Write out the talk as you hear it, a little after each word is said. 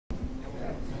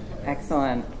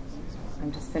Excellent.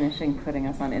 I'm just finishing putting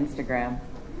us on Instagram.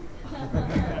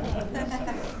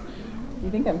 You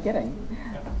think I'm kidding?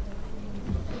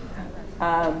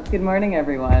 Good morning,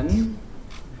 everyone.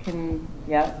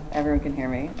 Everyone can hear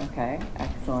me? Okay,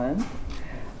 excellent.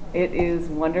 It is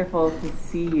wonderful to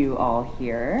see you all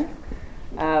here.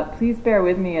 Please bear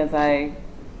with me as I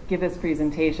give this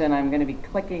presentation. I'm going to be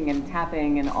clicking and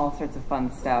tapping and all sorts of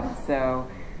fun stuff. So,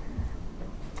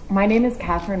 my name is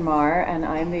Katherine Maher, and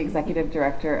I'm the Executive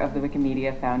Director of the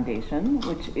Wikimedia Foundation,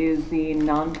 which is the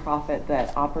nonprofit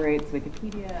that operates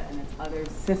Wikipedia and its other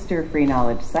sister free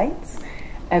knowledge sites,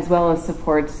 as well as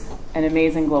supports an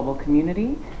amazing global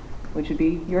community, which would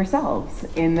be yourselves,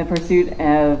 in the pursuit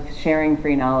of sharing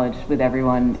free knowledge with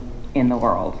everyone in the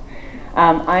world.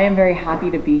 I am very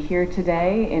happy to be here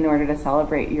today in order to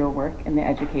celebrate your work in the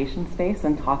education space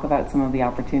and talk about some of the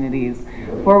opportunities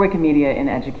for Wikimedia in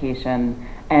education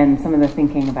and some of the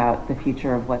thinking about the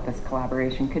future of what this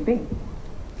collaboration could be.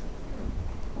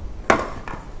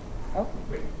 Oh.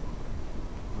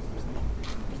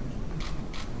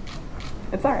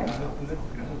 It's all right.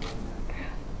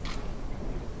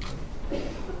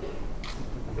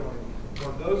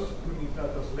 For those who need a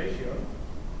translation,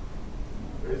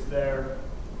 is their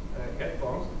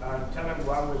headphones, and channel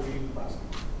 1 will be in Basque,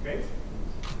 okay?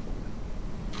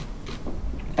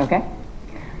 Okay.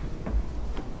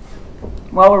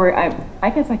 While I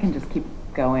guess I can just keep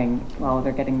going while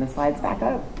they're getting the slides back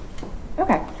up.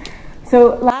 Okay.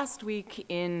 So last week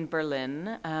in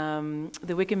Berlin,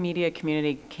 the Wikimedia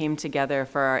community came together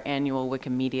for our annual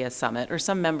Wikimedia Summit, or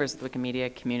some members of the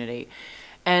Wikimedia community.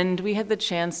 And we had the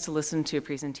chance to listen to a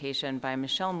presentation by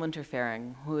Michelle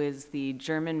Munterfering, who is the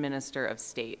German Minister of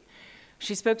State.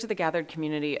 She spoke to the gathered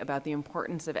community about the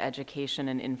importance of education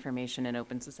and information in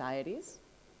open societies.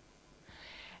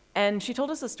 And she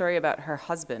told us a story about her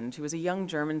husband, who was a young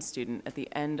German student at the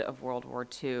end of World War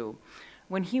II.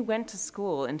 When he went to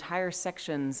school, entire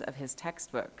sections of his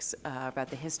textbooks about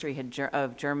the history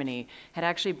of Germany had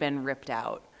actually been ripped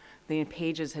out. The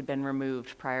pages had been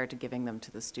removed prior to giving them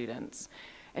to the students.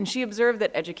 And she observed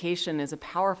that education is a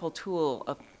powerful tool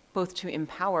of both to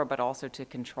empower but also to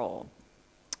control.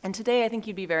 And today I think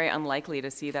you'd be very unlikely to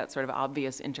see that sort of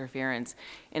obvious interference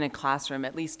in a classroom,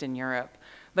 at least in Europe.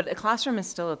 But a classroom is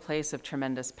still a place of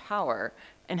tremendous power,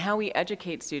 and how we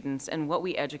educate students and what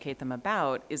we educate them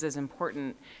about is as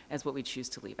important as what we choose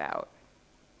to leave out.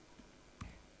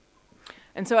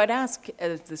 And so I'd ask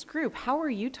this group, how were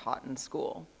you taught in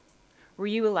school? Were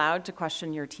you allowed to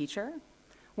question your teacher?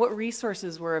 What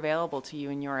resources were available to you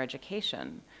in your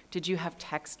education? Did you have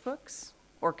textbooks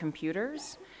or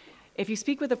computers? If you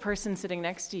speak with a person sitting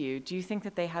next to you, do you think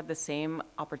that they had the same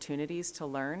opportunities to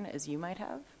learn as you might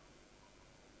have?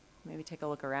 Maybe take a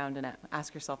look around and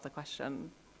ask yourself the question.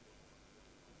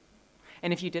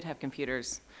 And if you did have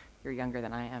computers, you're younger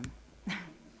than I am.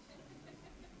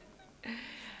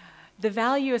 The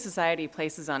value a society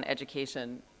places on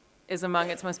education is among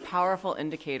its most powerful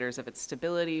indicators of its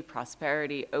stability,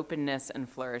 prosperity, openness, and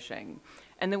flourishing.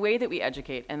 And the way that we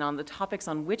educate, and on the topics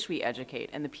on which we educate,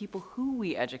 and the people who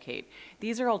we educate,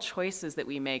 these are all choices that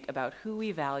we make about who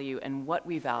we value and what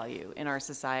we value in our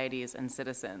societies and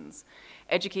citizens.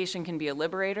 Education can be a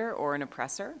liberator or an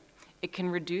oppressor. It can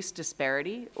reduce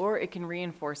disparity, or it can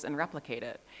reinforce and replicate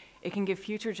it. It can give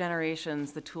future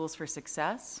generations the tools for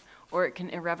success, or it can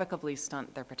irrevocably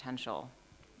stunt their potential.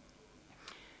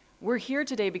 We're here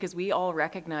today because we all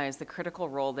recognize the critical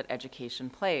role that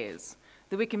education plays.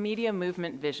 The Wikimedia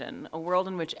movement vision, a world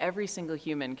in which every single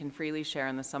human can freely share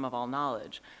in the sum of all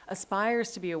knowledge,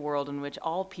 aspires to be a world in which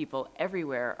all people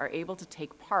everywhere are able to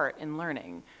take part in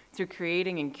learning, through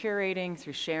creating and curating,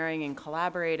 through sharing and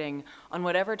collaborating on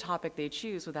whatever topic they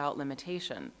choose without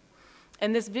limitation.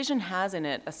 And this vision has in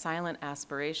it a silent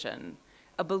aspiration,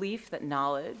 a belief that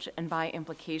knowledge, and by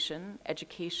implication,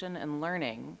 education and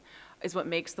learning, is what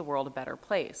makes the world a better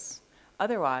place.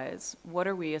 Otherwise, what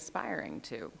are we aspiring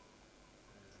to?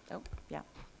 Oh, yeah,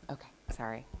 okay,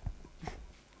 sorry.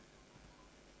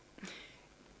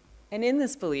 And in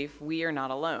this belief, we are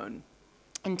not alone.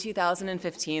 In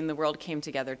 2015, the world came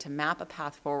together to map a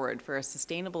path forward for a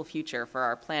sustainable future for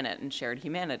our planet and shared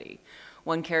humanity,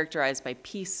 one characterized by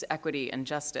peace, equity, and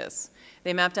justice.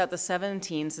 They mapped out the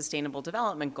 17 Sustainable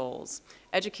Development Goals.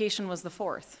 Education was the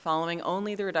fourth, following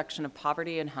only the reduction of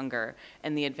poverty and hunger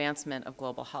and the advancement of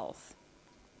global health.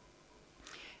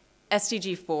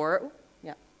 SDG 4,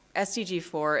 SDG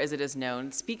 4, as it is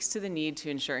known, speaks to the need to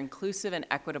ensure inclusive and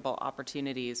equitable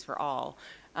opportunities for all,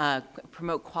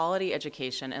 promote quality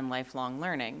education and lifelong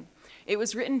learning. It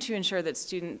was written to ensure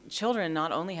that children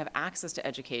not only have access to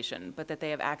education, but that they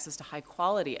have access to high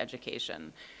quality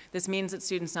education. This means that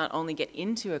students not only get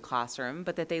into a classroom,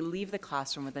 but that they leave the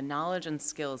classroom with the knowledge and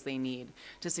skills they need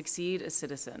to succeed as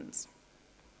citizens.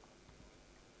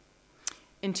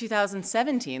 In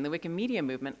 2017, the Wikimedia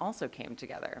movement also came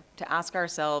together to ask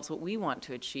ourselves what we want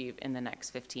to achieve in the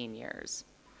next 15 years.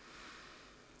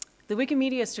 The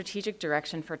Wikimedia strategic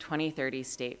direction for 2030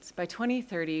 states, by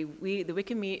 2030,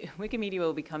 Wikimedia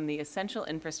will become the essential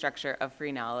infrastructure of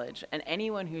free knowledge, and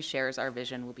anyone who shares our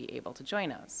vision will be able to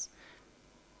join us.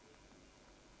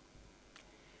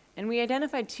 And we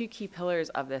identified two key pillars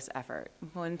of this effort.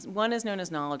 One is known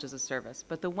as knowledge as a service,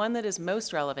 but the one that is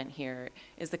most relevant here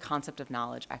is the concept of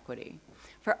knowledge equity.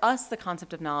 For us, the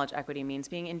concept of knowledge equity means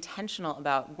being intentional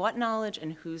about what knowledge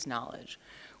and whose knowledge.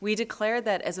 We declared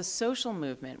that as a social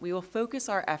movement, we will focus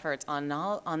our efforts on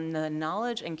the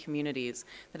knowledge and communities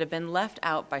that have been left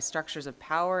out by structures of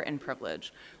power and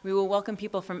privilege. We will welcome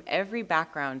people from every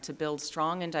background to build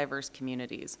strong and diverse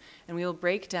communities, and we will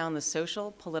break down the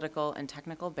social, political, and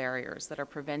technical barriers that are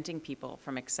preventing people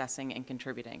from accessing and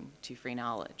contributing to free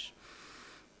knowledge.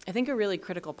 I think a really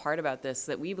critical part about this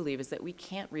that we believe is that we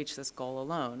can't reach this goal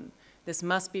alone. This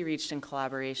must be reached in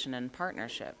collaboration and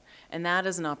partnership, and that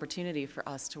is an opportunity for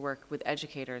us to work with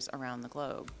educators around the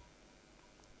globe.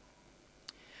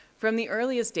 From the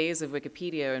earliest days of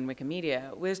Wikipedia and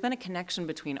Wikimedia, there's been a connection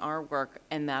between our work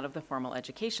and that of the formal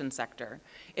education sector.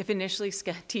 If initially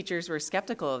teachers were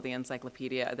skeptical of the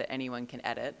encyclopedia that anyone can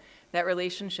edit, that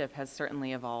relationship has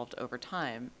certainly evolved over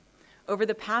time. Over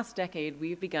the past decade,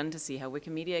 we've begun to see how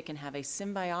Wikimedia can have a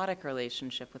symbiotic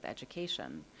relationship with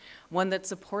education, one that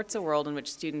supports a world in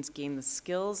which students gain the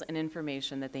skills and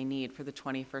information that they need for the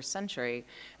 21st century,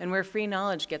 and where free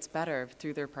knowledge gets better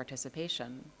through their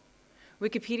participation.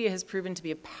 Wikipedia has proven to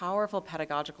be a powerful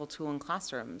pedagogical tool in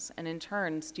classrooms, and in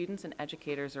turn, students and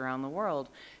educators around the world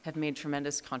have made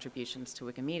tremendous contributions to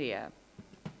Wikimedia.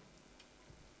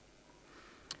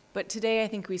 But today, I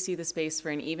think we see the space for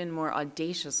an even more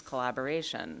audacious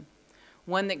collaboration,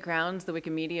 one that grounds the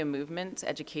Wikimedia movement's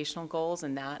educational goals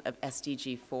in that of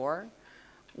SDG 4,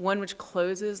 one which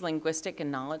closes linguistic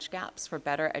and knowledge gaps for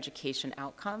better education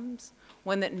outcomes,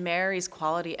 one that marries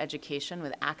quality education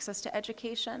with access to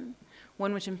education,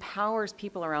 one which empowers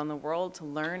people around the world to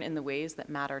learn in the ways that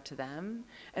matter to them,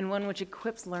 and one which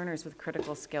equips learners with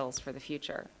critical skills for the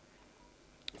future.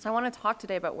 So I want to talk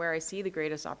today about where I see the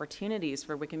greatest opportunities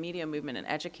for Wikimedia movement and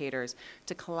educators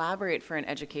to collaborate for an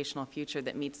educational future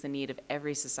that meets the need of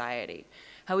every society,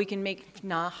 how we can make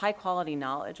high-quality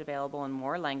knowledge available in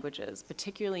more languages,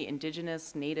 particularly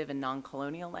indigenous, native, and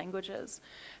non-colonial languages,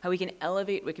 how we can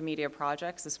elevate Wikimedia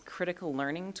projects as critical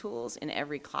learning tools in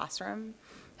every classroom,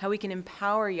 how we can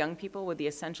empower young people with the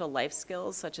essential life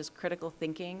skills such as critical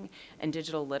thinking and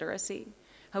digital literacy,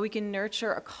 how we can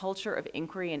nurture a culture of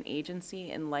inquiry and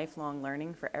agency and lifelong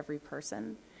learning for every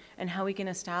person, and how we can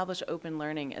establish open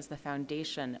learning as the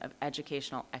foundation of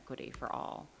educational equity for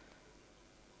all.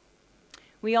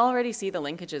 We already see the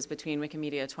linkages between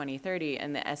Wikimedia 2030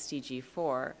 and the SDG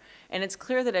 4, and it's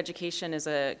clear that education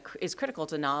is critical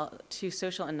to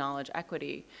social and knowledge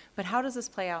equity, but how does this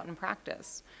play out in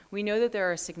practice? We know that there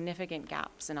are significant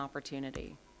gaps in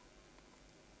opportunity.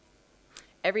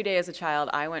 Every day as a child,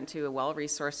 I went to a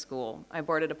well-resourced school. I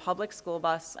boarded a public school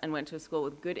bus and went to a school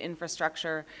with good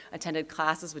infrastructure, attended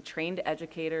classes with trained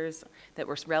educators that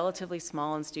were relatively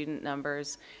small in student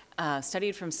numbers,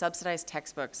 studied from subsidized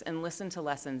textbooks, and listened to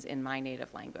lessons in my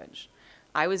native language.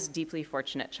 I was a deeply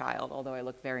fortunate child, although I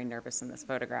look very nervous in this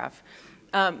photograph.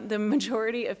 The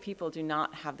majority of people do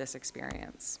not have this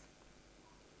experience.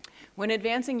 When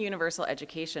advancing universal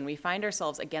education, we find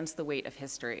ourselves against the weight of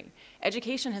history.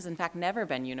 Education has in fact never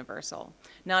been universal,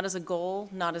 not as a goal,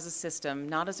 not as a system,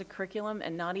 not as a curriculum,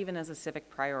 and not even as a civic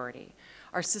priority.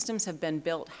 Our systems have been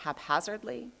built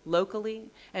haphazardly,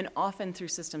 locally, and often through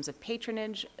systems of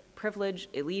patronage, privilege,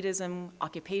 elitism,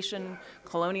 occupation,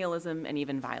 colonialism, and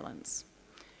even violence.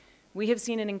 We have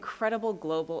seen an incredible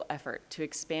global effort to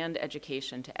expand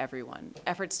education to everyone,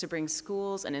 efforts to bring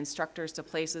schools and instructors to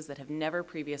places that have never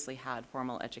previously had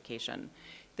formal education.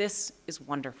 This is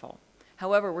wonderful.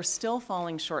 However, we're still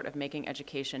falling short of making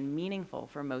education meaningful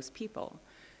for most people.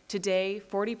 Today,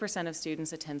 40% of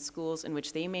students attend schools in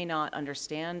which they may not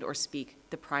understand or speak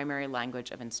the primary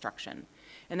language of instruction.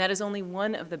 And that is only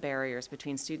one of the barriers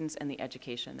between students and the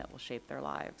education that will shape their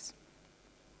lives.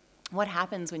 What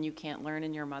happens when you can't learn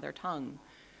in your mother tongue?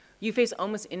 You face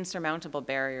almost insurmountable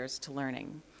barriers to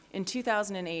learning. In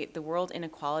 2008, the World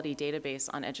Inequality Database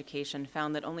on Education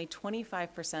found that only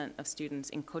 25% of students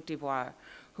in Côte d'Ivoire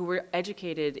who were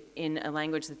educated in a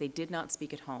language that they did not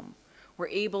speak at home were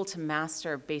able to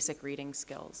master basic reading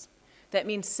skills. That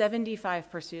means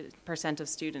 75% of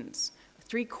students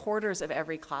 3/4 of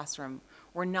every classroom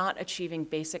were not achieving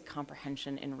basic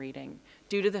comprehension in reading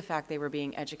due to the fact they were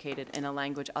being educated in a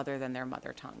language other than their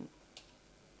mother tongue.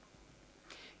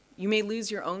 You may lose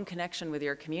your own connection with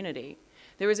your community.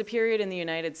 There was a period in the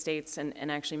United States and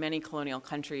actually many colonial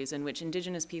countries in which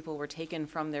indigenous people were taken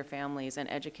from their families and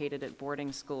educated at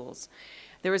boarding schools.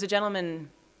 There's a gentleman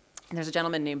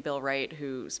named Bill Wright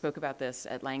who spoke about this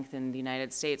at length in the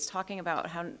United States, talking about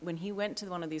how when he went to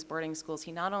one of these boarding schools,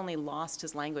 he not only lost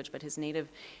his language, but his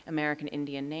Native American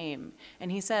Indian name.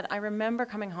 And he said, I remember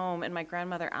coming home and my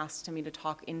grandmother asked me to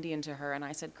talk Indian to her, and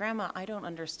I said, Grandma, I don't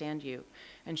understand you.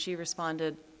 And she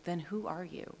responded, then who are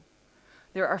you?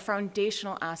 There are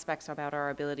foundational aspects about our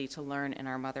ability to learn in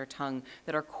our mother tongue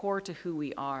that are core to who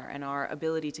we are and our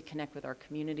ability to connect with our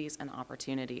communities and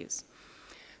opportunities.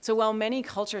 So while many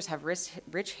cultures have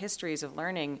rich histories of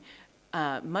learning,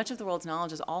 much of the world's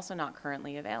knowledge is also not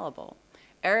currently available.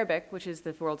 Arabic, which is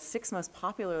the world's 6th most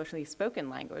popularly spoken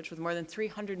language with more than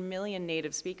 300 million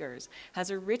native speakers, has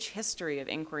a rich history of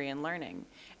inquiry and learning,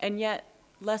 and yet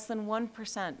less than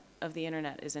 1% of the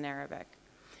internet is in Arabic.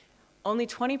 Only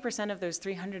 20% of those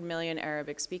 300 million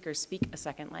Arabic speakers speak a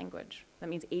second language. That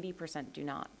means 80% do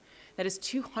not. That is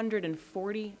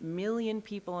 240 million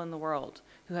people in the world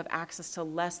who have access to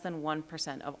less than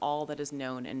 1% of all that is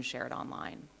known and shared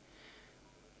online.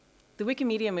 The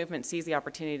Wikimedia movement sees the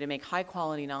opportunity to make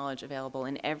high-quality knowledge available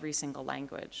in every single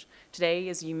language. Today,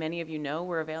 as many of you know,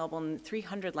 we're available in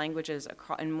 300 languages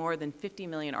in more than 50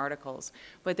 million articles,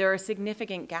 but there are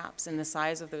significant gaps in the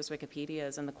size of those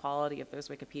Wikipedias and the quality of those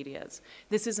Wikipedias.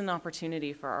 This is an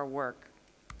opportunity for our work.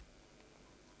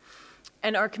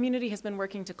 And our community has been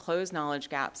working to close knowledge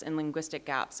gaps and linguistic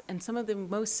gaps, and some of the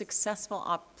most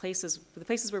successful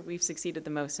places where we've succeeded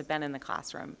the most have been in the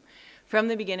classroom. From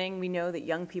the beginning, we know that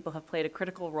young people have played a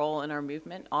critical role in our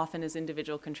movement, often as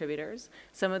individual contributors.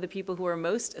 Some of the people who are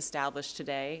most established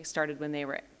today started when they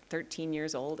were 13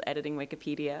 years old editing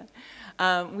Wikipedia.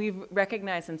 We've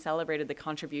recognized and celebrated the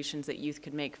contributions that youth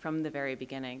could make from the very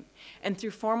beginning. And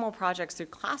through formal projects, through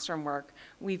classroom work,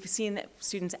 we've seen that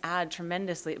students add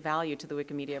tremendous value to the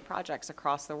Wikimedia projects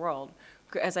across the world.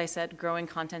 As I said, growing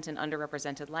content in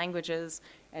underrepresented languages.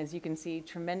 As you can see,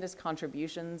 tremendous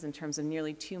contributions in terms of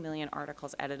nearly 2 million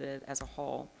articles edited as a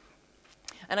whole.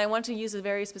 And I want to use a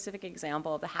very specific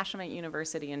example of the Hashemite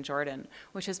University in Jordan,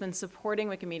 which has been supporting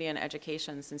Wikimedia and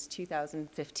education since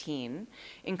 2015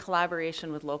 in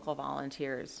collaboration with local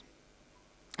volunteers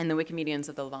and the Wikimedians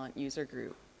of the Levant user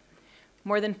group.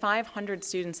 More than 500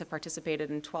 students have participated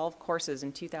in 12 courses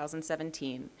in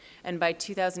 2017, and by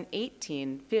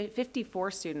 2018,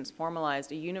 54 students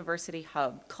formalized a university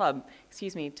club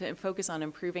to focus on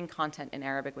improving content in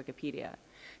Arabic Wikipedia.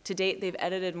 To date, they've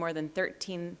edited more than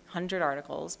 1,300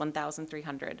 articles,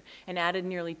 1,300, and added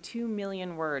nearly 2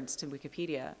 million words to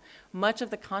Wikipedia. Much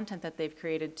of the content that they've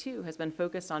created, too, has been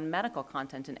focused on medical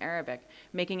content in Arabic,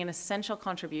 making an essential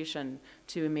contribution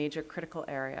to a major critical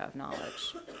area of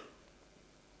knowledge.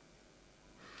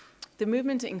 The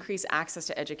movement to increase access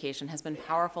to education has been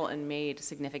powerful and made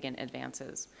significant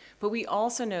advances. But we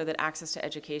also know that access to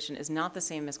education is not the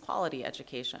same as quality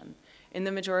education. In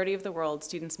the majority of the world,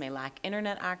 students may lack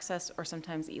internet access or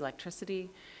sometimes electricity.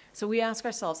 So we ask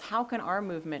ourselves, how can our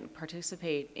movement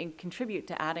participate and contribute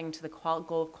to adding to the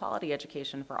goal of quality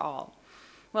education for all?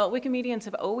 Well, Wikimedians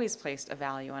have always placed a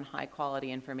value on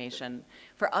high-quality information.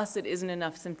 For us, it isn't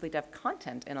enough simply to have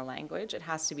content in a language. It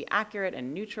has to be accurate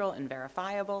and neutral and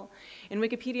verifiable. In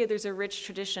Wikipedia, there's a rich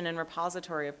tradition and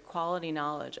repository of quality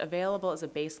knowledge available as a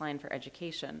baseline for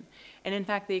education. And in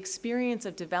fact, the experience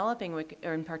of developing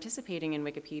or participating in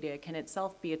Wikipedia can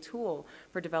itself be a tool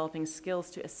for developing skills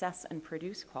to assess and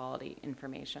produce quality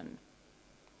information.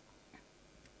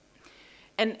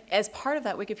 And as part of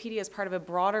that, Wikipedia is part of a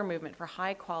broader movement for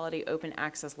high-quality open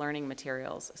access learning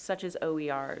materials, such as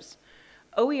OERs.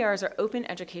 OERs are open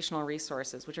educational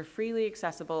resources, which are freely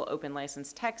accessible, open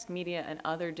licensed text, media, and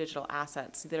other digital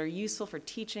assets that are useful for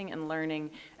teaching and learning,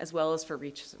 as well as for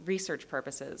research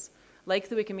purposes. Like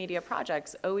the Wikimedia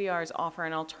projects, OERs offer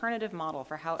an alternative model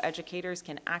for how educators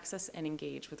can access and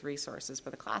engage with resources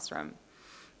for the classroom.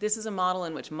 This is a model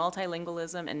in which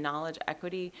multilingualism and knowledge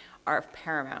equity are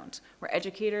paramount, where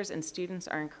educators and students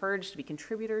are encouraged to be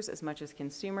contributors as much as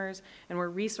consumers, and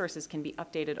where resources can be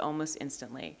updated almost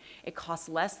instantly. It costs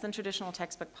less than traditional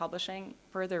textbook publishing,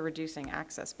 further reducing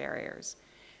access barriers.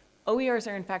 OERs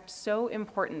are in fact so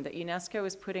important that UNESCO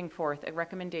is putting forth a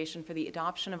recommendation for the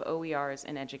adoption of OERs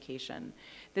in education.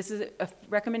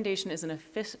 Recommendation is an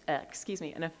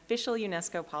official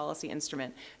UNESCO policy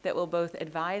instrument that will both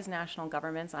advise national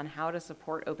governments on how to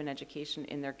support open education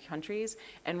in their countries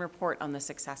and report on the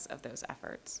success of those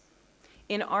efforts.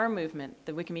 In our movement,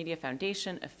 the Wikimedia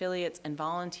Foundation, affiliates, and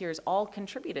volunteers all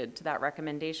contributed to that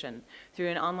recommendation through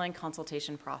an online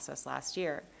consultation process last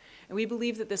year. And we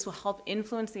believe that this will help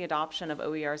influence the adoption of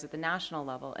OERs at the national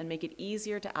level and make it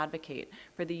easier to advocate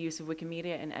for the use of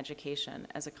Wikimedia in education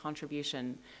as a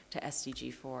contribution to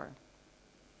SDG 4.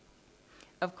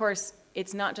 Of course,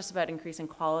 it's not just about increasing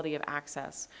quality of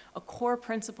access. A core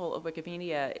principle of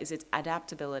Wikimedia is its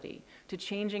adaptability to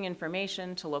changing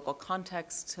information, to local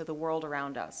contexts, to the world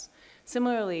around us.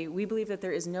 Similarly, we believe that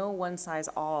there is no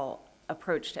one-size-all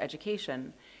approach to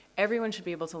education. Everyone should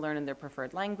be able to learn in their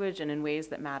preferred language and in ways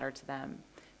that matter to them.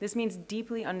 This means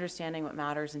deeply understanding what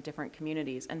matters in different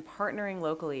communities and partnering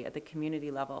locally at the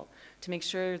community level to make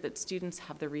sure that students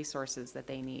have the resources that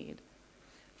they need.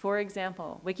 For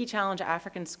example, Wiki Challenge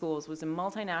African Schools was a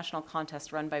multinational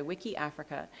contest run by Wiki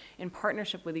Africa in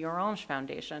partnership with the Orange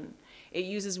Foundation. It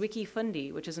uses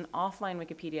Wikifundi, which is an offline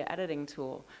Wikipedia editing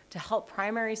tool, to help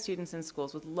primary students in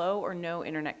schools with low or no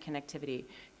internet connectivity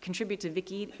contribute to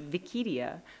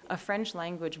Wikidia, a French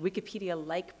language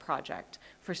Wikipedia-like project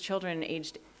for children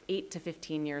aged 8 to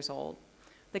 15 years old.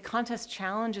 The contest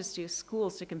challenges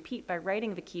schools to compete by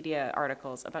writing Wikipedia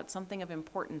articles about something of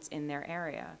importance in their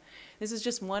area. This is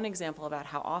just one example about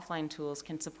how offline tools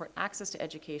can support access to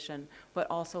education, but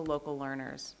also local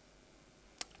learners.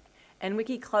 And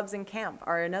Wiki clubs and camp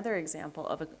are another example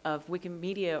of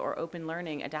Wikimedia or open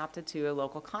learning adapted to a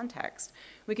local context.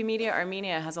 Wikimedia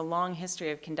Armenia has a long history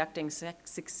of conducting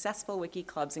successful Wiki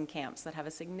clubs and camps that have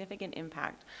a significant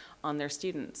impact on their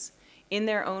students. In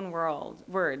their own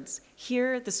words,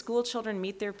 here the school children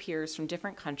meet their peers from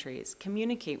different countries,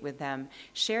 communicate with them,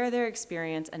 share their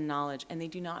experience and knowledge, and they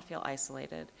do not feel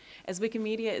isolated. As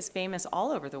Wikimedia is famous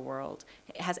all over the world,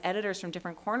 it has editors from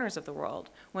different corners of the world.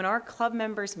 When our club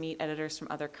members meet editors from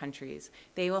other countries,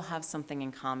 they will have something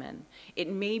in common.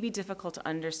 It may be difficult to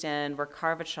understand where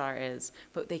Karvachar is,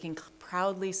 but they can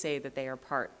proudly say that they are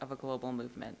part of a global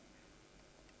movement.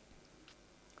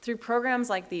 Through programs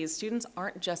like these, students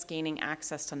aren't just gaining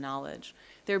access to knowledge.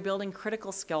 They're building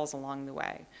critical skills along the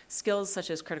way, skills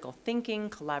such as critical thinking,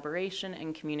 collaboration,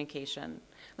 and communication.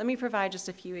 Let me provide just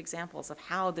a few examples of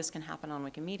how this can happen on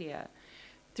Wikimedia.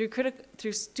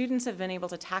 Through students have been able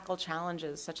to tackle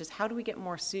challenges such as how do we get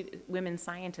more women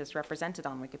scientists represented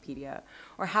on Wikipedia,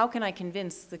 or how can I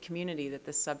convince the community that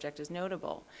this subject is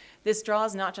notable. This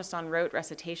draws not just on rote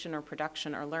recitation or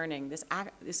production or learning.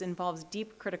 This involves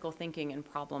deep critical thinking and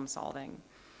problem solving.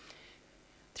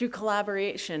 Through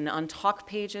collaboration on talk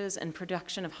pages and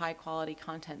production of high quality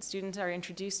content, students are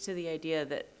introduced to the idea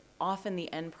that often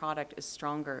the end product is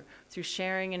stronger through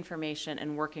sharing information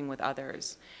and working with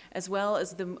others, as well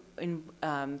as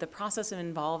the process of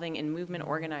involving in movement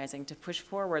organizing to push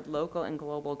forward local and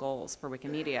global goals for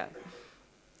Wikimedia.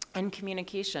 And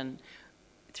communication.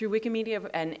 Through Wikimedia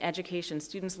and education,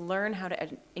 students learn how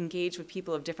to engage with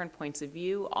people of different points of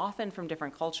view, often from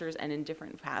different cultures and in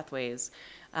different pathways,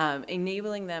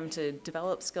 enabling them to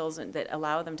develop skills that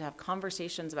allow them to have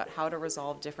conversations about how to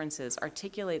resolve differences,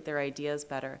 articulate their ideas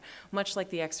better, much like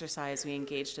the exercise we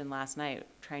engaged in last night,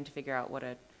 trying to figure out what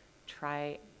a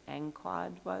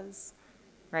trianquad was,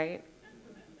 right?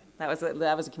 That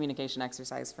was a communication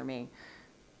exercise for me.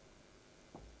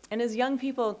 And as young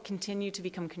people continue to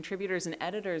become contributors and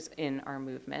editors in our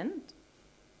movement,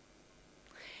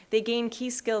 they gain key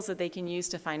skills that they can use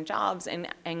to find jobs, and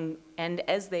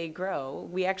as they grow,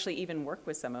 we actually even work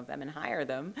with some of them and hire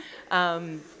them.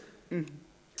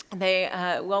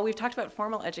 Well, we've talked about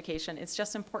formal education. It's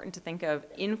just important to think of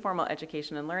informal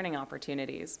education and learning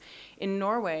opportunities. In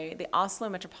Norway, the Oslo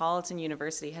Metropolitan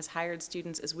University has hired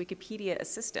students as Wikipedia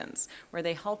assistants, where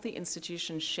they help the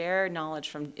institution share knowledge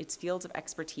from its fields of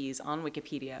expertise on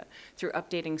Wikipedia through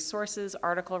updating sources,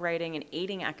 article writing, and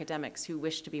aiding academics who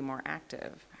wish to be more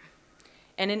active.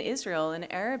 And in Israel, in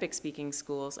Arabic-speaking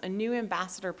schools, a new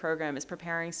ambassador program is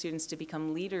preparing students to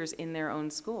become leaders in their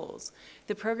own schools.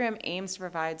 The program aims to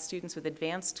provide students with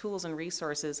advanced tools and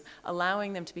resources,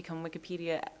 allowing them to become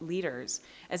Wikipedia leaders.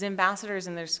 As ambassadors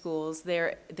in their schools,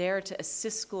 they're there to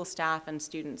assist school staff and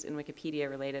students in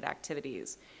Wikipedia-related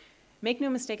activities. Make no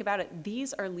mistake about it,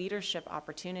 these are leadership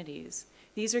opportunities.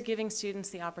 These are giving students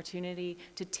the opportunity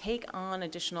to take on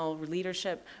additional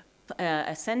leadership,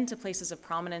 ascend to places of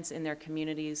prominence in their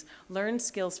communities, learn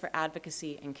skills for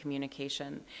advocacy and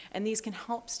communication. And these can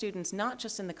help students not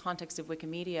just in the context of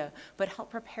Wikimedia, but help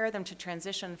prepare them to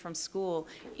transition from school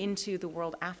into the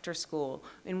world after school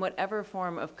in whatever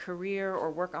form of career or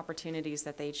work opportunities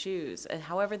that they choose,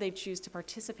 however they choose to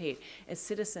participate as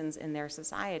citizens in their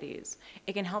societies.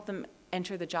 It can help them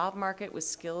enter the job market with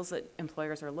skills that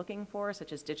employers are looking for,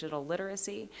 such as digital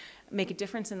literacy, make a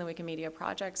difference in the Wikimedia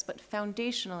projects, but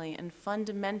foundationally and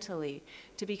fundamentally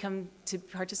to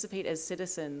participate as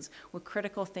citizens with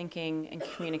critical thinking and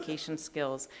communication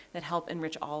skills that help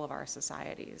enrich all of our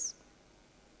societies.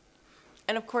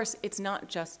 And of course, it's not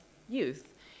just youth.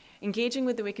 Engaging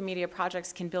with the Wikimedia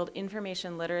projects can build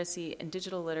information literacy and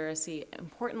digital literacy,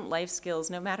 important life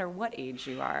skills no matter what age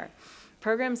you are.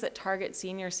 Programs that target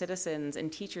senior citizens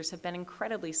and teachers have been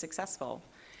incredibly successful.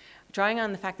 Drawing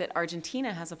on the fact that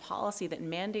Argentina has a policy that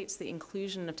mandates the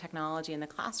inclusion of technology in the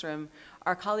classroom,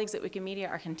 our colleagues at Wikimedia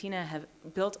Argentina have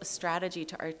built a strategy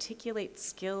to articulate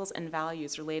skills and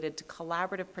values related to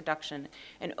collaborative production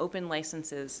and open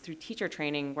licenses through teacher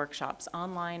training workshops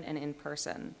online and in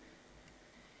person.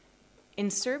 In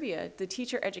Serbia, the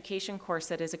teacher education course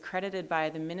that is accredited by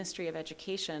the Ministry of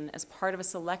Education as part of a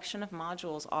selection of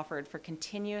modules offered for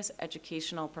continuous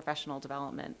educational professional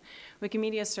development.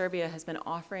 Wikimedia Serbia has been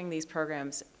offering these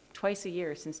programs twice a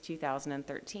year since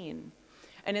 2013.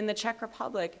 And in the Czech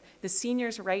Republic, the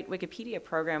Seniors Write Wikipedia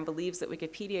program believes that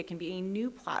Wikipedia can be a new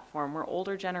platform where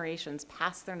older generations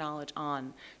pass their knowledge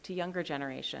on to younger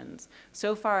generations.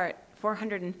 So far,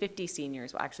 450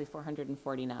 seniors, well actually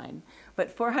 449,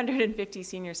 but 450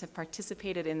 seniors have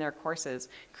participated in their courses,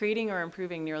 creating or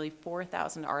improving nearly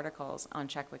 4,000 articles on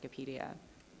Czech Wikipedia.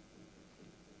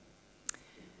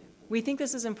 We think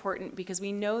this is important because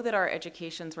we know that our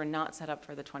educations were not set up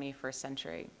for the 21st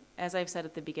century. As I've said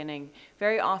at the beginning,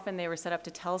 very often they were set up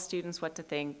to tell students what to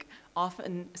think,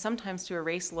 sometimes to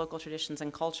erase local traditions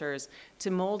and cultures,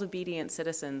 to mold obedient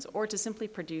citizens, or to simply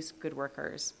produce good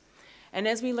workers. And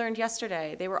as we learned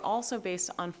yesterday, they were also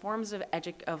based on forms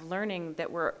of learning that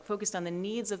were focused on the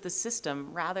needs of the system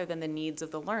rather than the needs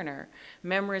of the learner.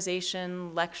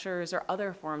 Memorization, lectures, or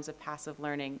other forms of passive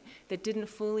learning that didn't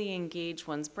fully engage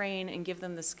one's brain and give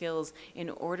them the skills in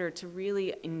order to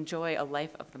really enjoy a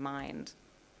life of the mind.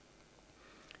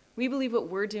 We believe what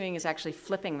we're doing is actually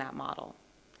flipping that model,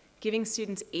 giving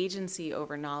students agency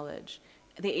over knowledge,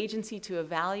 the agency to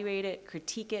evaluate it,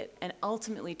 critique it, and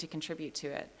ultimately to contribute to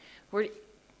it. We're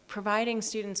providing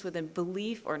students with a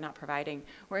belief, or not providing,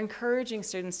 we're encouraging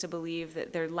students to believe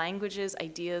that their languages,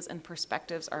 ideas, and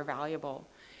perspectives are valuable,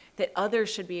 that others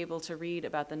should be able to read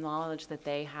about the knowledge that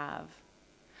they have.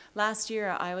 Last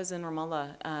year, I was in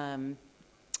Ramallah,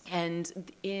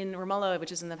 and in Ramallah,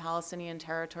 which is in the Palestinian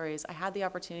territories, I had the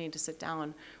opportunity to sit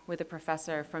down with a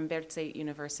professor from Basque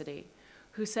University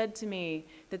who said to me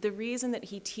that the reason that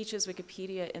he teaches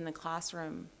Wikipedia in the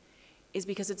classroom is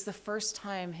because it's the first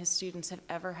time his students have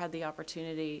ever had the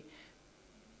opportunity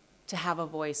to have a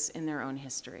voice in their own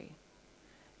history.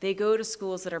 They go to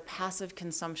schools that are passive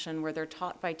consumption, where they're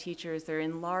taught by teachers, they're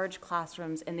in large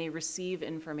classrooms, and they receive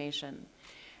information.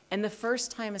 And the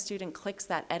first time a student clicks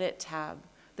that edit tab,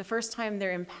 the first time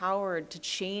they're empowered to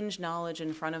change knowledge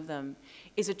in front of them,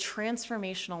 is a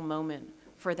transformational moment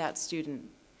for that student,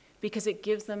 because it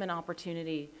gives them an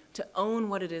opportunity to own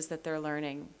what it is that they're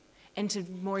learning and to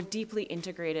more deeply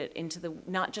integrate it into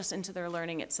not just into their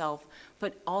learning itself,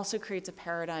 but also creates a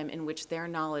paradigm in which their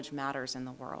knowledge matters in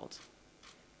the world.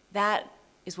 That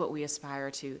is what we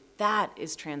aspire to. That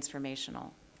is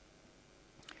transformational.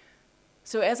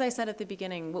 So as I said at the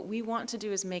beginning, what we want to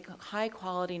do is make high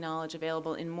quality knowledge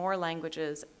available in more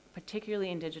languages,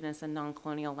 particularly indigenous and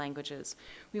non-colonial languages.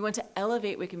 We want to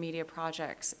elevate Wikimedia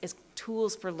projects as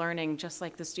tools for learning, just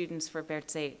like the students for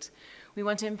Berzeit. We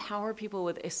want to empower people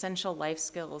with essential life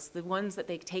skills, the ones that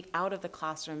they take out of the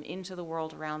classroom into the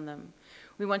world around them.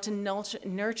 We want to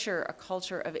nurture a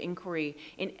culture of inquiry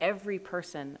in every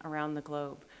person around the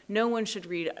globe. No one should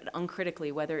read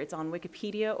uncritically, whether it's on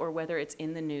Wikipedia or whether it's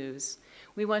in the news.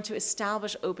 We want to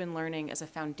establish open learning as a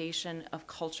foundation of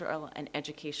cultural and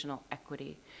educational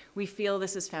equity. We feel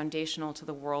this is foundational to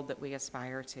the world that we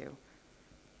aspire to.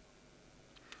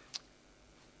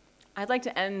 I'd like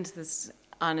to end this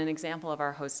on an example of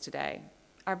our host today.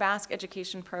 Our Basque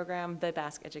education program, the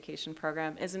Basque education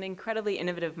program, is an incredibly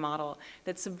innovative model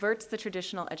that subverts the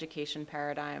traditional education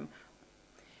paradigm.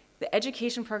 The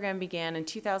education program began in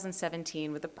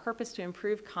 2017 with the purpose to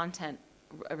improve content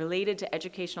related to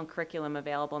educational curriculum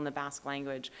available in the Basque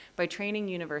language by training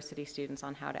university students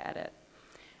on how to edit.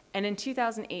 And in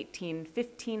 2018,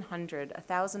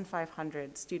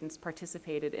 1,500 students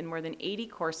participated in more than 80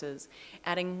 courses,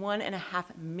 adding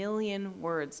 1.5 million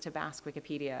words to Basque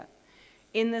Wikipedia.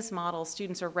 In this model,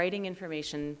 students are writing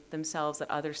information themselves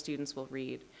that other students will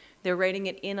read. They're writing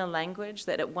it in a language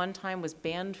that at one time was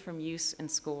banned from use in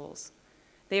schools.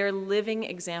 They are living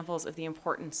examples of the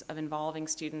importance of involving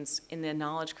students in the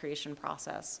knowledge creation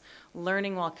process,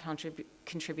 learning while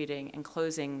contributing and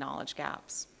closing knowledge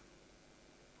gaps.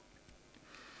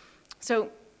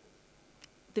 So,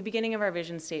 the beginning of our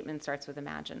vision statement starts with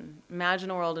imagine. Imagine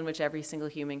a world in which every single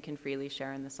human can freely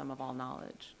share in the sum of all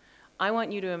knowledge. I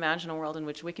want you to imagine a world in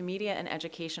which Wikimedia and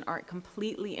education are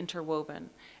completely interwoven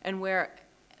and where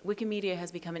Wikimedia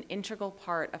has become an integral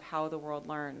part of how the world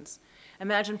learns.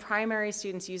 Imagine primary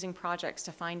students using projects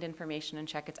to find information and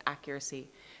check its accuracy.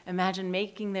 Imagine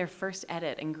making their first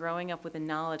edit and growing up with the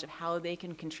knowledge of how they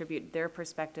can contribute their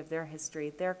perspective, their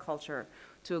history, their culture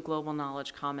to a global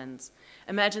knowledge commons.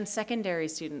 Imagine secondary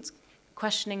students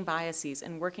questioning biases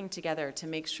and working together to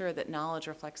make sure that knowledge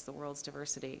reflects the world's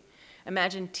diversity.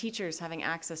 Imagine teachers having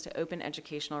access to open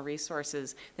educational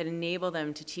resources that enable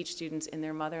them to teach students in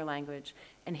their mother language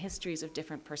and histories of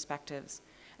different perspectives.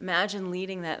 Imagine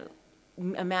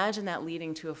that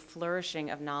leading to a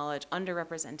flourishing of knowledge,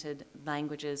 underrepresented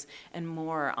languages, and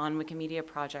more on Wikimedia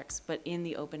projects, but in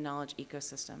the open knowledge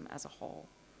ecosystem as a whole.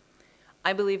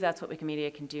 I believe that's what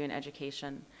Wikimedia can do in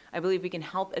education. I believe we can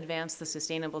help advance the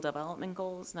Sustainable Development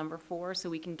Goals, number 4, so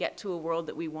we can get to a world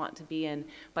that we want to be in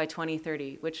by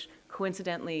 2030, which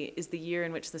coincidentally is the year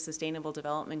in which the Sustainable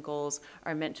Development Goals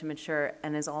are meant to mature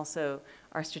and is also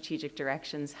our strategic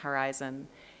directions horizon.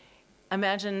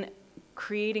 Imagine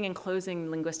creating and closing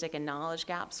linguistic and knowledge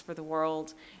gaps for the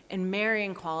world and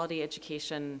marrying quality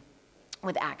education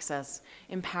with access,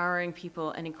 empowering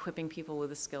people and equipping people with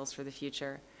the skills for the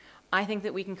future. I think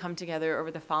that we can come together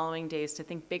over the following days to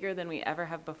think bigger than we ever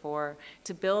have before,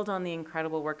 to build on the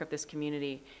incredible work of this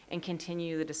community and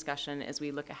continue the discussion as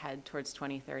we look ahead towards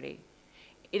 2030.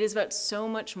 It is about so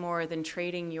much more than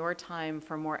trading your time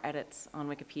for more edits on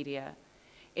Wikipedia.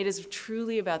 It is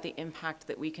truly about the impact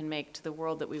that we can make to the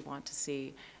world that we want to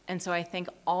see. And so I thank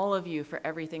all of you for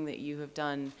everything that you have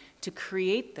done to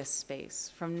create this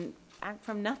space from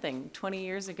nothing 20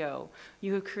 years ago.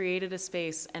 You have created a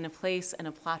space and a place and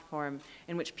a platform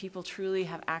in which people truly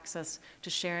have access to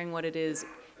sharing what it is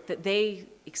that they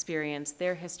experience,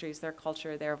 their histories, their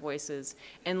culture, their voices,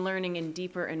 and learning in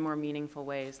deeper and more meaningful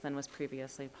ways than was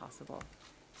previously possible.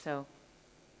 So,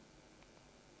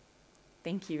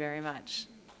 thank you very much.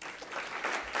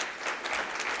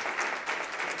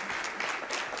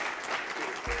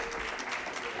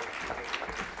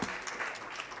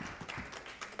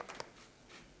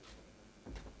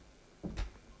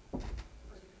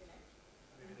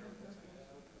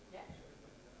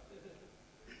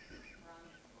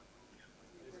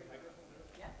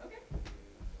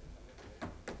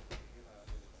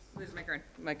 There's a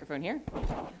microphone here.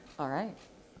 All right.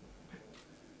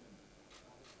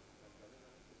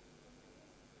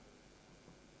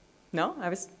 No,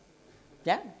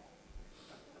 yeah.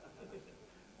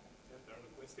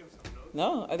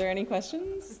 No, are there any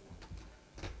questions?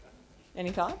 Any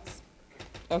thoughts?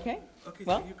 Okay. Okay,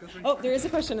 well, oh, there is a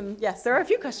question. Yes, there are a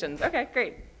few questions. Okay,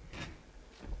 great.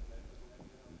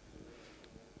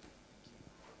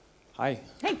 Hi.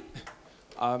 Hey.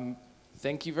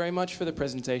 Thank you very much for the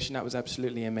presentation. That was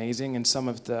absolutely amazing. And some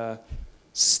of the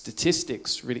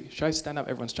statistics really... Should I stand up?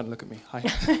 Everyone's trying to look at me. Hi.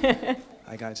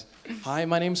 Hi, guys. Hi,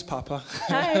 my name's Papa.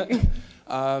 Hi.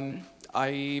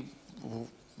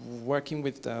 Working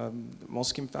with the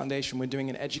Moleskine Foundation, we're doing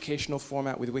an educational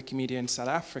format with Wikimedia in South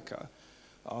Africa.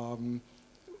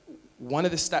 One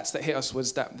of the stats that hit us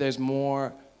was that there's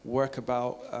more work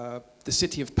about the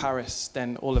city of Paris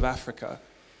than all of Africa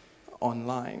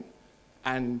online.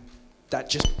 And that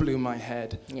just blew my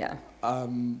head. Yeah.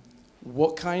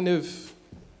 What kind of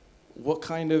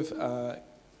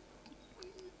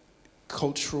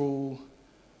cultural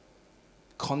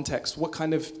context, what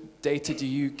kind of data do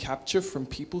you capture from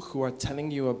people who are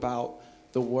telling you about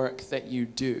the work that you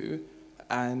do,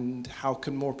 and how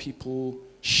can more people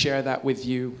share that with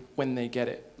you when they get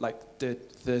it? Like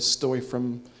the story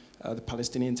from the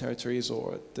Palestinian territories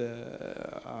or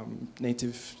the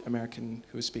Native American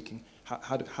who was speaking.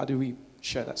 How do we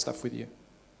share that stuff with you?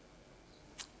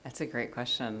 That's a great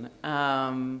question.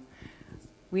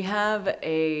 We have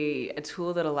a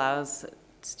tool that allows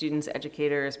students,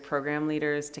 educators, program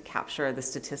leaders to capture the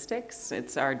statistics.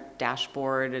 It's our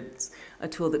dashboard. It's a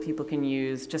tool that people can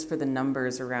use just for the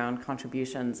numbers around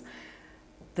contributions.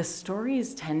 The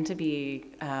stories tend to be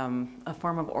a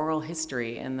form of oral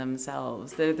history in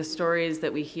themselves. They're the stories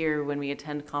that we hear when we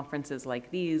attend conferences like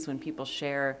these, when people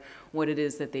share what it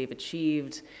is that they've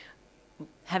achieved.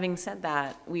 Having said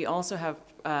that, we also have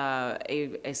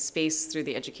a space through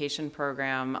the education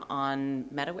program on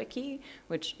MetaWiki,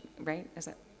 which, right, is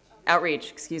that? Outreach,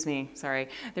 excuse me, sorry.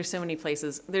 There's so many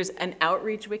places. There's an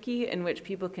outreach wiki in which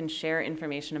people can share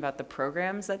information about the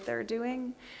programs that they're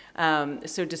doing.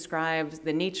 So describes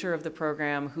the nature of the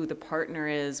program, who the partner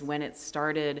is, when it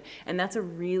started, and that's a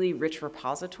really rich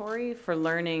repository for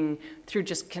learning through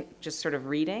just sort of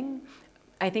reading.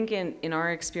 I think in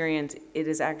our experience, it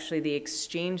is actually the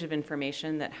exchange of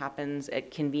information that happens at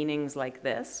convenings like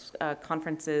this,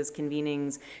 conferences,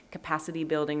 convenings, capacity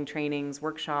building trainings,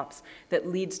 workshops, that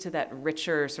leads to that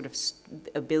richer sort of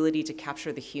ability to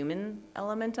capture the human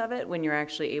element of it when you're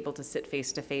actually able to sit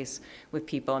face to face with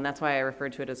people. And that's why I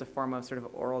referred to it as a form of sort of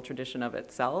oral tradition of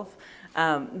itself.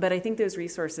 But I think those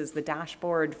resources, the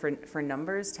dashboard for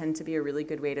numbers, tend to be a really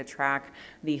good way to track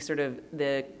the sort of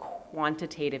the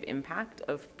quantitative impact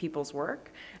of people's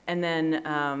work. And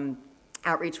then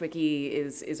Outreach Wiki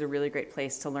is a really great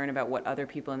place to learn about what other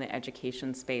people in the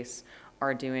education space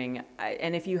are doing.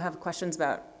 And if you have questions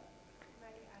about...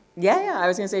 Yeah, I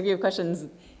was going to say, if you have questions,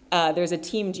 there's a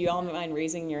team. Do you all mind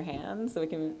raising your hands so we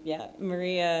can... Yeah,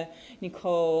 Maria,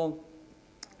 Nicole,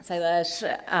 Sailesh,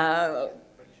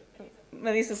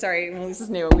 Melissa, sorry, Melissa's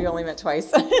new. We only met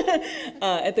twice.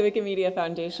 At the Wikimedia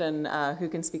Foundation, who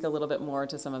can speak a little bit more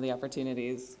to some of the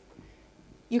opportunities.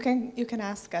 You can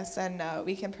ask us, and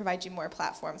we can provide you more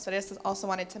platforms. But I just also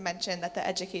wanted to mention that the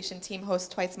education team hosts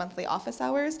twice monthly office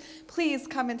hours. Please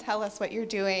come and tell us what you're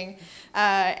doing,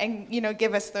 and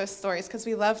give us those stories, because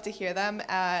we love to hear them.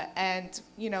 And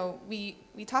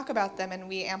we talk about them and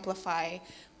we amplify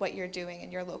what you're doing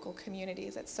in your local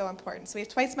communities. It's so important. So we have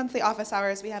twice monthly office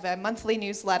hours. We have a monthly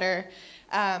newsletter.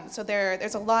 So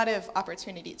there's a lot of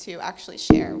opportunity to actually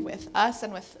share with us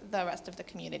and with the rest of the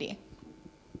community.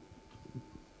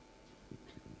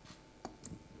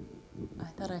 I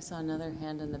thought I saw another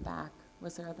hand in the back.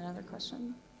 Was there another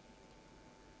question?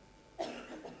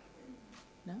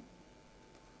 No?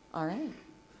 All right.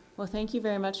 Well, thank you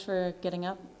very much for getting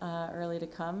up early to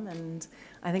come, and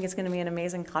I think it's going to be an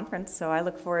amazing conference, so I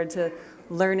look forward to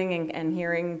learning and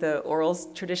hearing the oral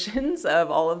traditions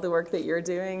of all of the work that you're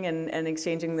doing and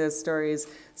exchanging those stories,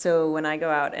 so when I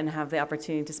go out and have the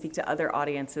opportunity to speak to other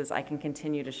audiences, I can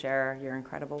continue to share your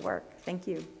incredible work. Thank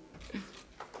you.